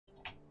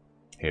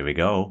Here we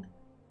go.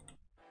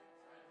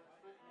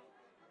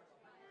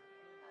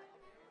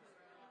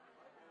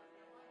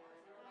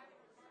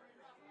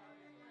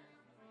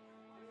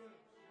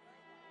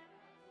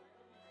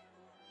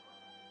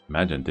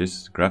 Imagine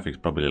this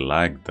graphics probably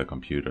lagged the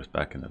computers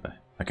back in the day.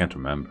 I can't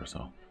remember,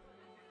 so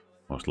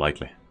most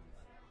likely.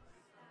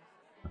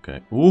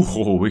 Okay.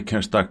 Ooh, we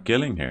can start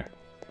killing here.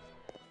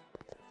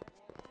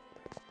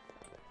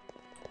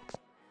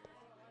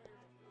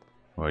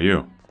 Who are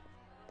you?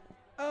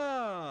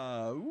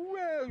 Ah,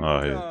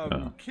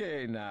 Oh,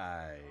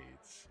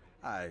 Canaanites.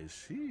 I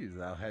see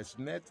thou hast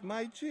met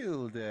my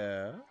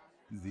childer.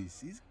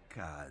 This is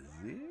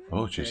Kazi,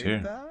 oh, she's here.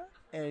 Theta,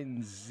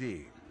 and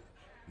Zil,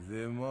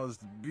 the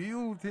most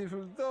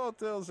beautiful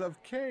daughters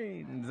of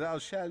Cain thou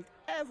shalt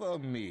ever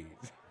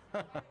meet.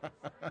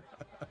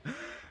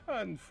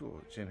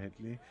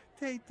 Unfortunately,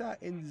 Theta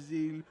and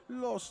Zil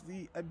lost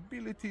the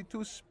ability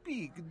to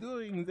speak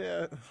during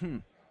their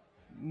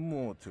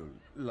mortal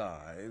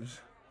lives.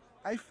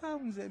 I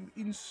found them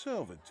in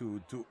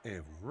servitude to a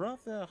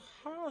rather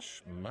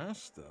harsh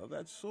master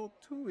that saw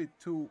to it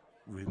to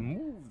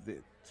remove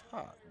their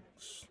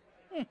tongues.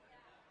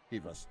 He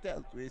was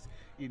dealt with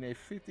in a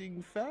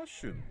fitting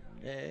fashion,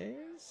 eh,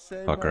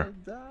 Fucker. Sable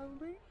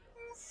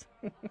darlings?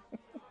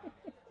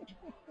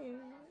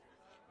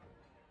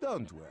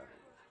 Don't worry.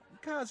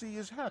 Kazi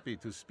is happy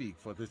to speak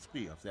for the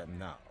three of them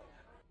now.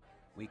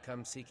 We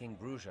come seeking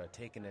Bruja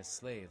taken as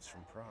slaves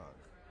from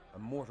Prague, a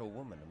mortal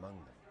woman among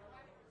them.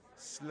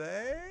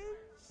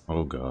 Slaves?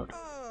 Oh god.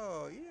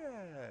 Oh,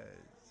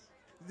 yes.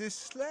 The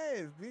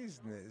slave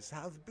business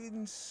have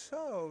been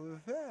so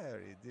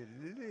very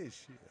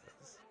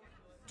delicious.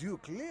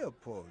 Duke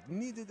Leopold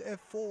needed a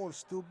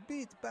force to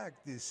beat back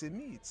the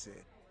Semites,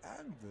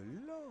 and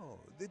lo,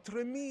 the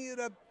Tremere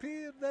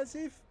appeared as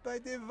if by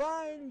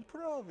divine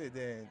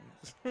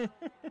providence.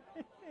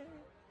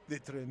 The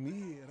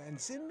Tremere and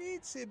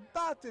Semites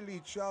battle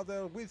each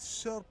other with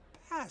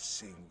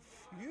surpassing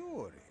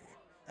fury.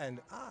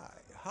 And I,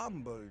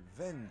 humble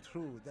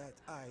ventrue that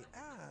I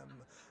am,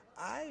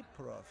 I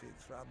profit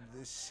from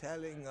the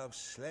selling of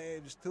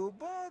slaves to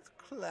both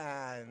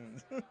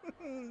clans.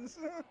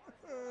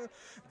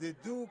 The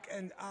Duke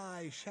and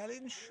I shall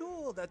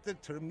ensure that the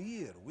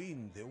Tremere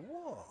win the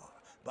war,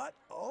 but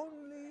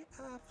only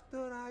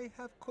after I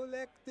have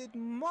collected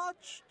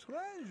much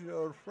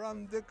treasure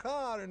from the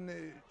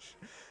carnage.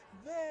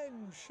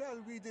 Then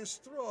shall we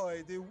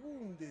destroy the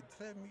wounded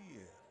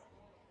Tremere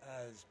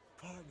as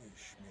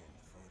punishment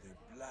for the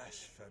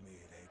blasphemy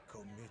they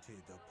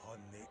committed upon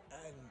the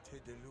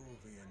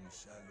antediluvian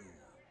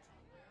salute.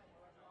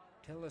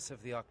 Tell us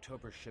of the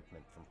October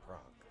shipment from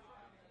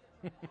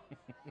Prague.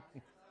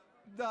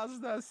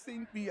 Dost thou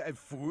think me a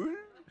fool,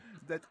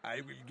 that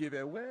I will give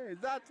away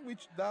that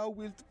which thou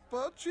wilt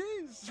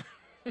purchase?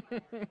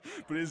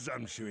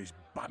 Presumptuous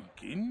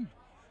bumpkin!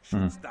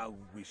 Shouldst thou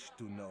wish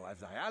to know of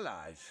thy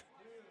allies,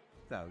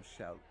 thou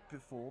shalt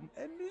perform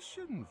a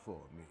mission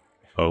for me.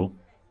 Oh.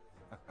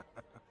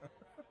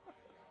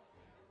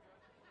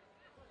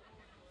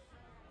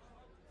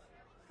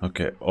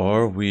 Okay,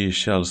 or we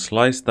shall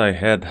slice thy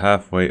head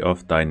halfway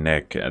off thy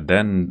neck,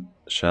 then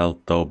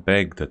shalt thou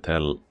beg to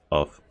tell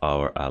of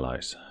our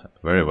allies.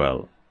 Very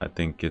well, I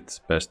think it's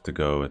best to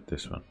go with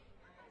this one.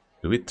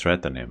 Do we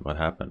threaten him? What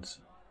happens?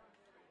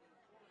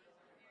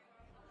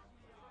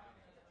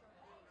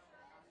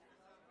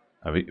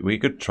 We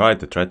could try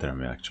to threaten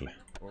him, actually.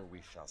 Or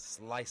we shall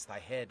slice thy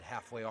head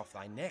halfway off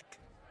thy neck,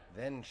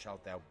 then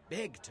shalt thou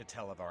beg to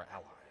tell of our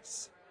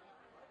allies.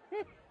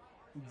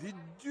 The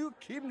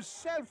Duke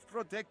himself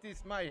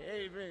protecteth my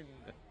haven.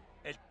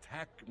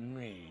 Attack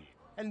me,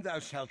 and thou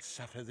shalt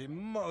suffer the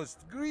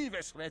most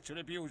grievous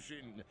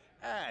retribution,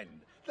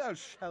 and thou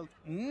shalt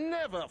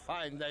never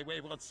find thy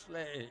wayward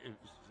slaves.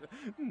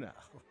 Now,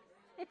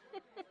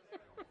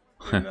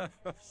 enough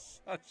of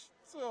such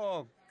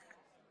talk.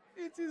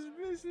 It is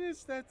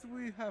business that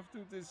we have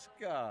to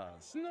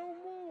discuss, no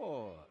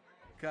more.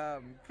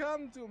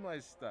 Come to my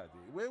study,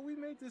 where we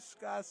may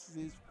discuss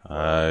this I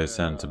further.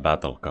 sense a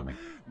battle coming.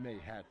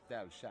 Mayhap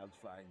thou shalt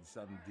find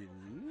some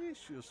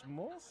delicious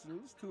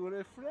morsels to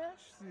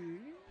refresh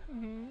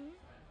thee.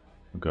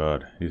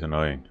 God, he's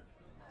annoying.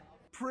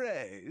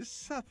 Pray,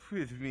 sup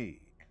with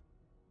me.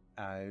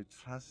 I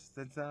trust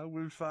that thou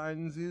wilt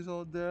find these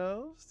hors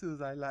d'oeuvres to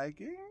thy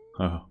liking.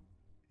 Oh.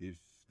 If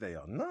they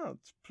are not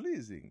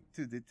pleasing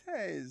to the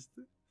taste,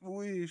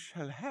 we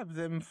shall have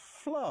them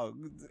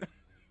flogged.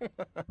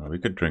 Well, we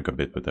could drink a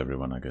bit with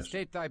everyone, I guess.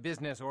 State thy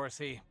business,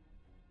 Orsi.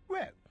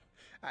 Well,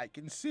 I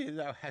can see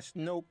thou hast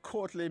no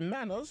courtly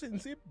manners in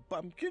thee,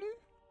 bumpkin.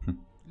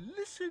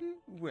 Listen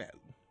well.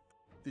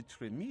 The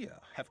Tremere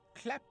have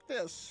clapped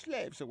their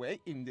slaves away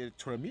in the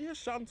Tremere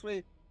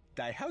Chantry,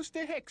 thy house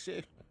de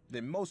Hexe,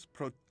 the most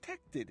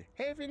protected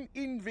haven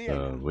in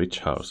Vienna. Witch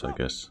house, I So,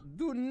 guess.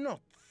 do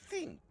not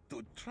think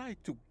to try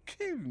to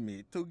kill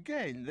me to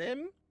gain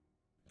them.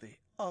 They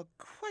are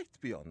quite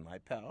beyond my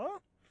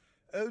power.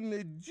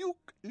 Only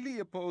Duke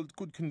Leopold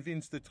could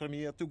convince the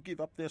Tremere to give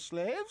up their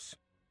slaves.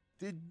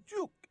 The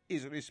Duke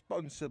is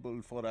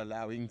responsible for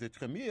allowing the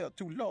Tremere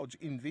to lodge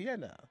in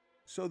Vienna,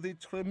 so the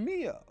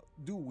Tremere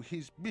do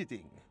his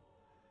bidding.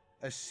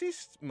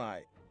 Assist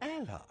my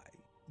ally,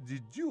 the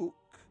Duke,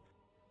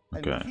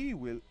 and Okay. he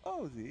will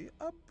owe thee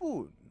a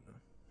boon.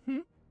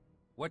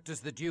 What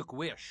does the Duke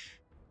wish?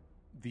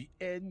 The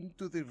end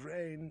to the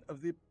reign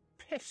of the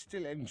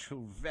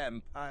pestilential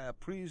vampire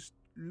priest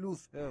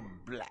Luther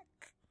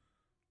Black.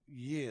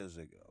 Years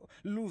ago,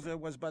 Luther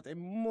was but a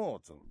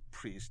mortal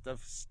priest of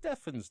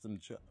Stephansdom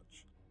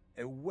Church.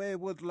 A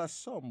wayward La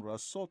Sombra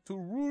sought to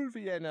rule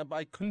Vienna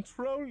by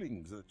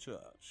controlling the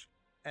church,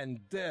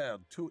 and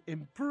dared to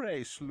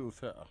embrace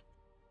Luther.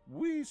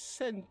 We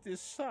sent the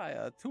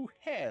sire to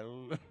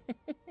hell.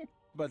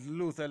 But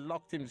Luther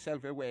locked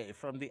himself away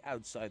from the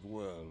outside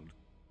world.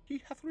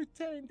 He hath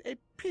retained a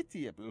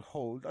pitiable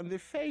hold on the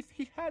faith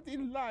he had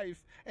in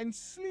life, and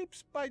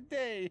sleeps by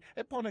day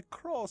upon a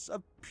cross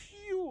of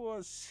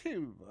pure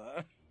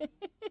silver.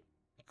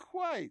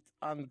 Quite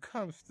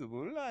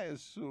uncomfortable, I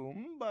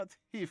assume, but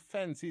he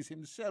fancies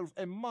himself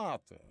a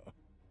martyr.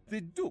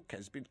 The Duke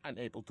has been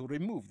unable to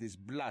remove this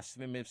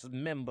blasphemous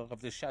member of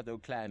the Shadow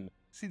Clan,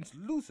 since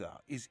Luther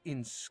is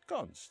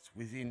ensconced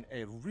within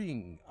a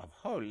ring of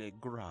holy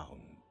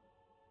ground.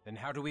 Then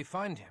how do we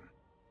find him?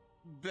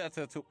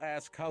 Better to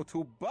ask how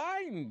to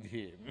bind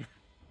him.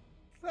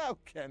 Thou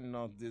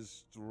cannot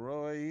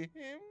destroy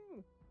him.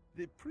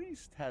 The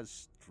priest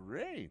has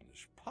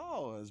strange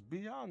powers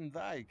beyond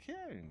thy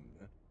ken,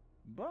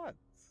 but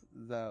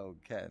thou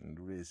can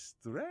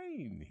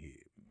restrain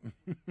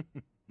him.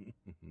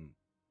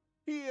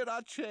 Here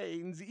are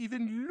chains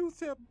even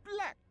Luther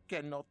Black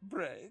cannot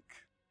break.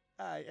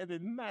 I am a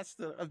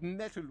master of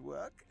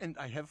metalwork, and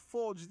I have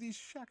forged these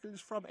shackles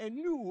from a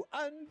new,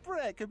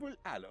 unbreakable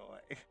alloy.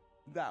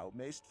 Thou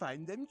mayst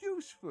find them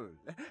useful,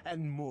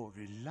 and more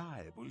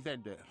reliable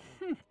than the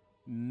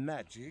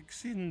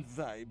magics in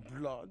thy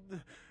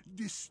blood.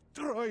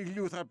 Destroy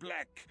Luther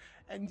Black,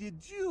 and the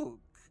Duke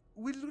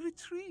will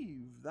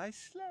retrieve thy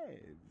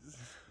slaves.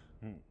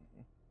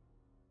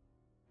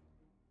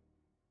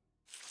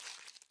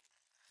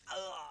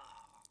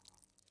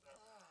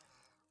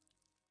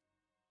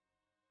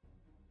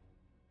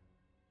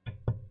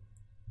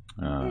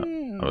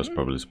 I was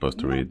probably supposed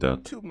to read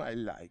Not that. to my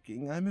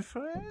liking, I'm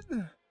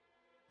afraid.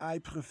 I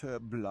prefer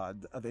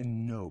blood of a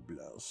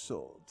nobler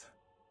sort.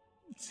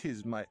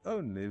 'Tis my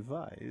only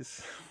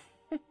vice.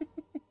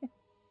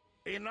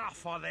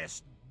 Enough of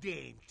this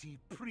dainty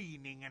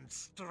preening and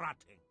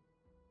strutting.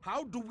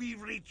 How do we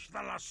reach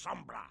the La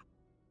Sombra?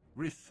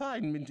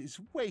 Refinement is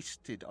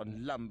wasted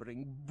on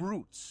lumbering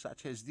brutes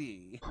such as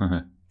thee.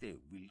 There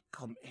will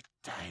come a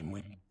time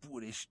when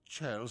boorish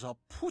churls are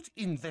put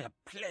in their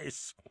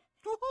place.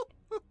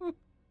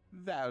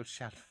 Thou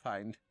shalt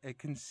find a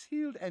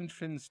concealed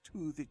entrance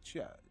to the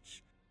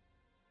church.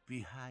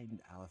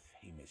 Behind our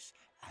famous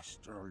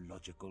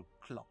astrological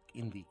clock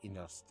in the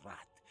inner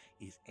strat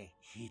is a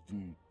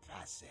hidden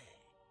passage.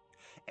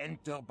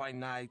 Enter by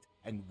night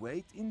and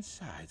wait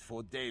inside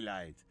for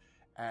daylight,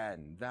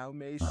 and thou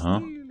may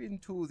steal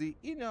into the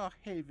inner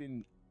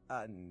haven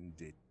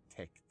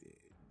undetected.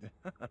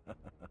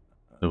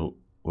 So,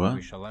 what?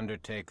 We shall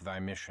undertake thy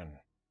mission.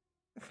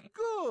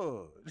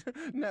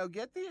 Good. Now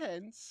get thee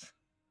hence.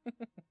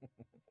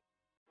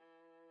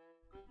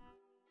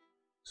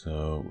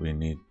 So we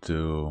need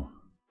to...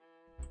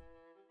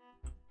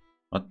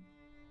 What?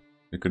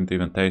 We couldn't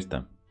even taste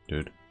them,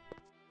 dude.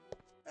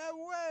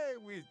 Away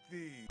with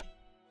thee.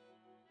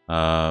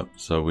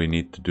 So we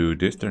need to do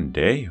this during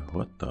day?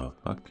 What the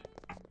fuck?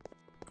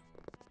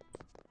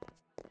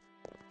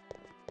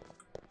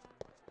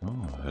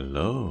 Oh,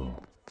 hello.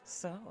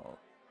 So,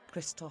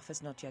 Christof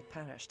has not yet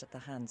perished at the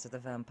hands of the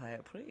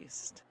vampire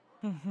priest.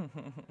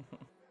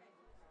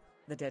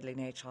 The deadly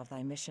nature of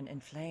thy mission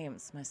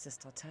inflames my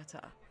sister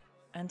Teta,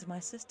 and my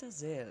sister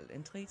Zil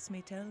entreats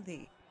me tell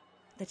thee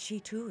that she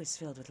too is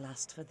filled with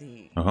lust for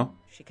thee.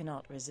 She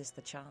cannot resist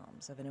the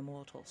charms of an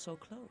immortal so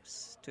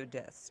close to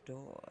death's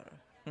door.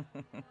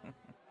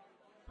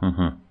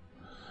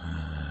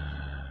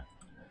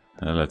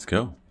 Let's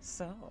go.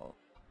 So,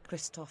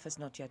 Christof has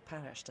not yet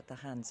perished at the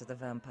hands of the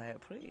vampire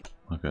priest.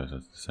 Okay, so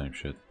it's the same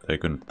shit. They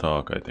couldn't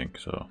talk, I think,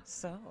 so...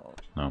 So...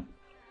 No.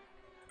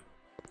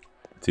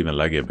 It's even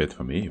laggy a bit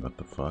for me, what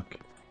the fuck?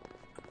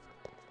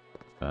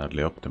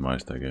 Badly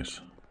optimized, I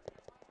guess.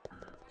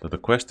 So the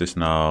quest is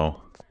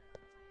now...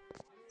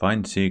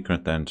 Find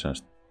secret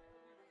entrance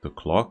to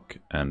clock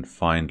and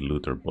find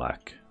Luther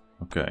Black.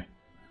 Okay.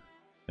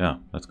 Yeah,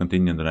 let's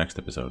continue in the next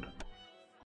episode.